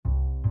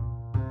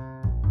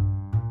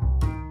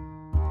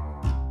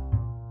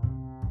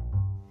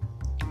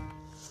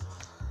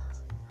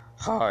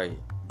Hi,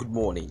 good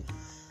morning.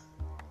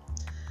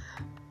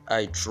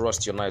 I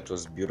trust your night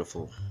was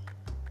beautiful.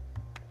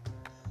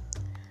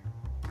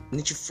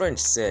 Nietzsche French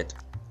said,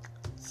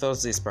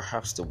 Thursday is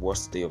perhaps the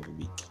worst day of the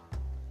week.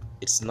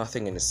 It's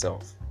nothing in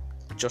itself.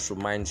 It just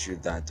reminds you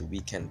that the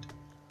week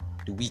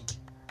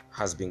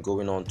has been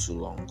going on too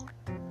long.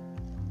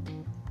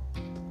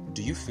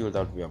 Do you feel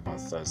that way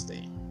about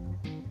Thursday?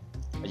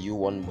 Are you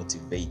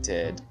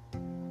unmotivated,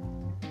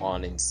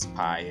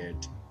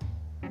 uninspired?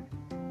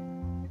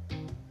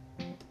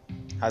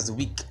 Has the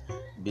week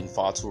been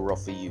far too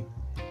rough for you?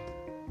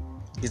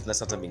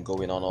 Business hasn't been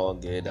going on all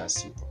good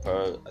as you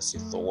prepared, as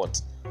you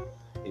thought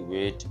it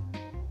would.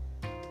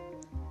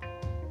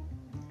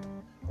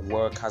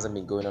 Work hasn't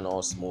been going on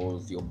all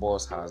smooth. Your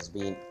boss has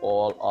been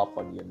all up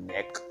on your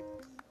neck,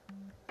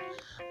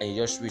 and you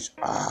just wish,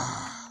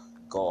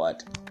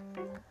 God,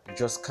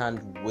 just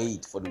can't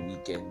wait for the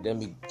weekend. Let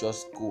me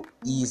just go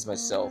ease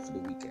myself for the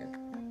weekend.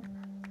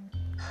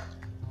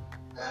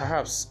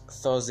 Perhaps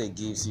Thursday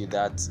gives you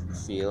that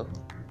feel,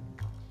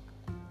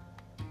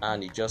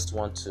 and you just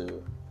want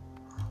to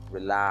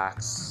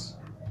relax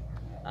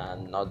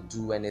and not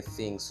do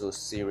anything so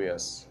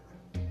serious.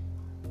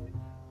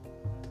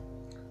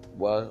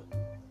 Well,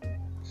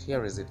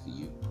 here is it for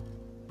you.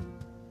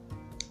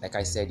 Like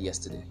I said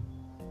yesterday,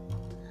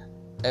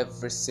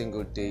 every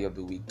single day of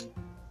the week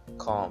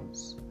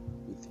comes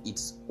with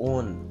its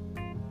own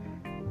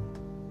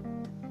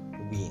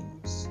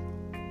wins.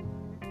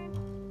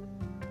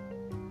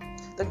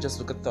 Don't just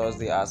look at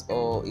Thursday as,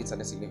 it's an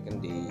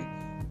insignificant day.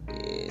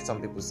 Some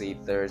people say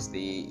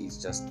Thursday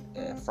is just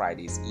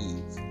Friday's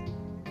Eve.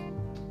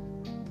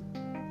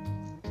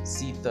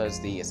 See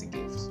Thursday as a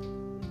gift,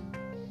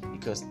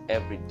 because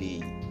every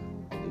day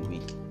of the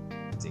week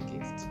is a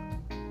gift.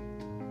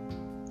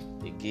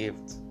 A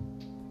gift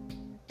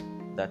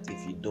that,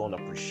 if you don't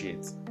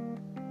appreciate,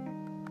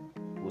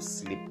 will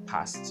slip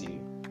past you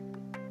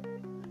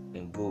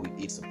and go with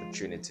its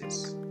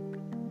opportunities.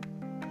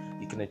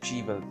 You can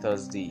achieve on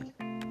Thursday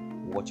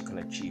what you can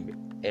achieve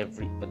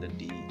every other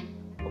day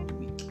of the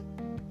week.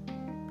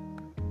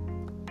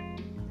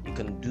 You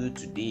can do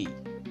today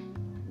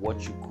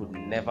what you could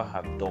never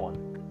have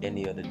done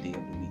any other day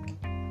of the week.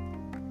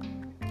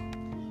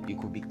 You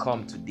could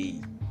become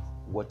today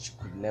what you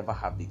could never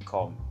have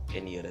become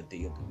any other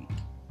day of the week.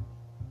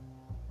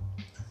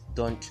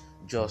 Don't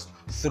just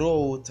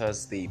throw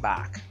Thursday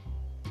back.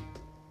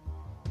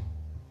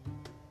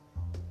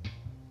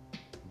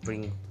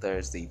 Bring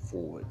Thursday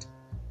forward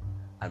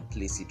and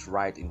place it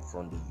right in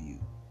front of you,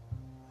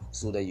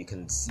 so that you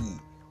can see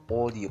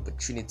all the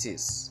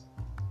opportunities,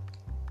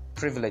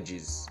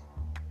 privileges,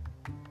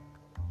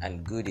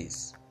 and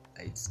goodies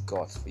that it's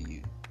got for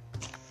you.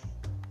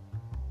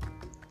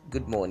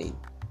 Good morning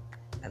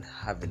and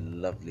have a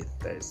lovely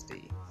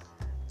Thursday.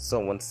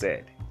 Someone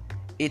said,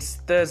 it's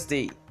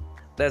Thursday,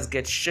 let's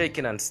get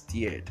shaken and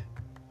stirred.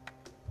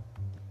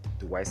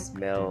 Do I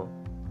smell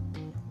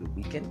the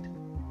weekend?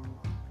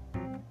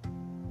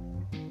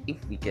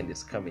 If weekend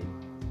is coming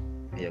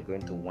and you're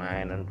going to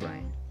whine and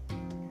grind,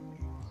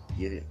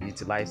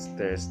 utilize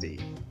Thursday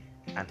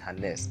and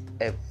harness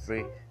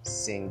every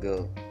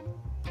single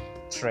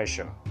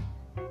treasure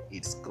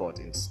it's got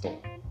in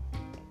store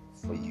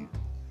for you.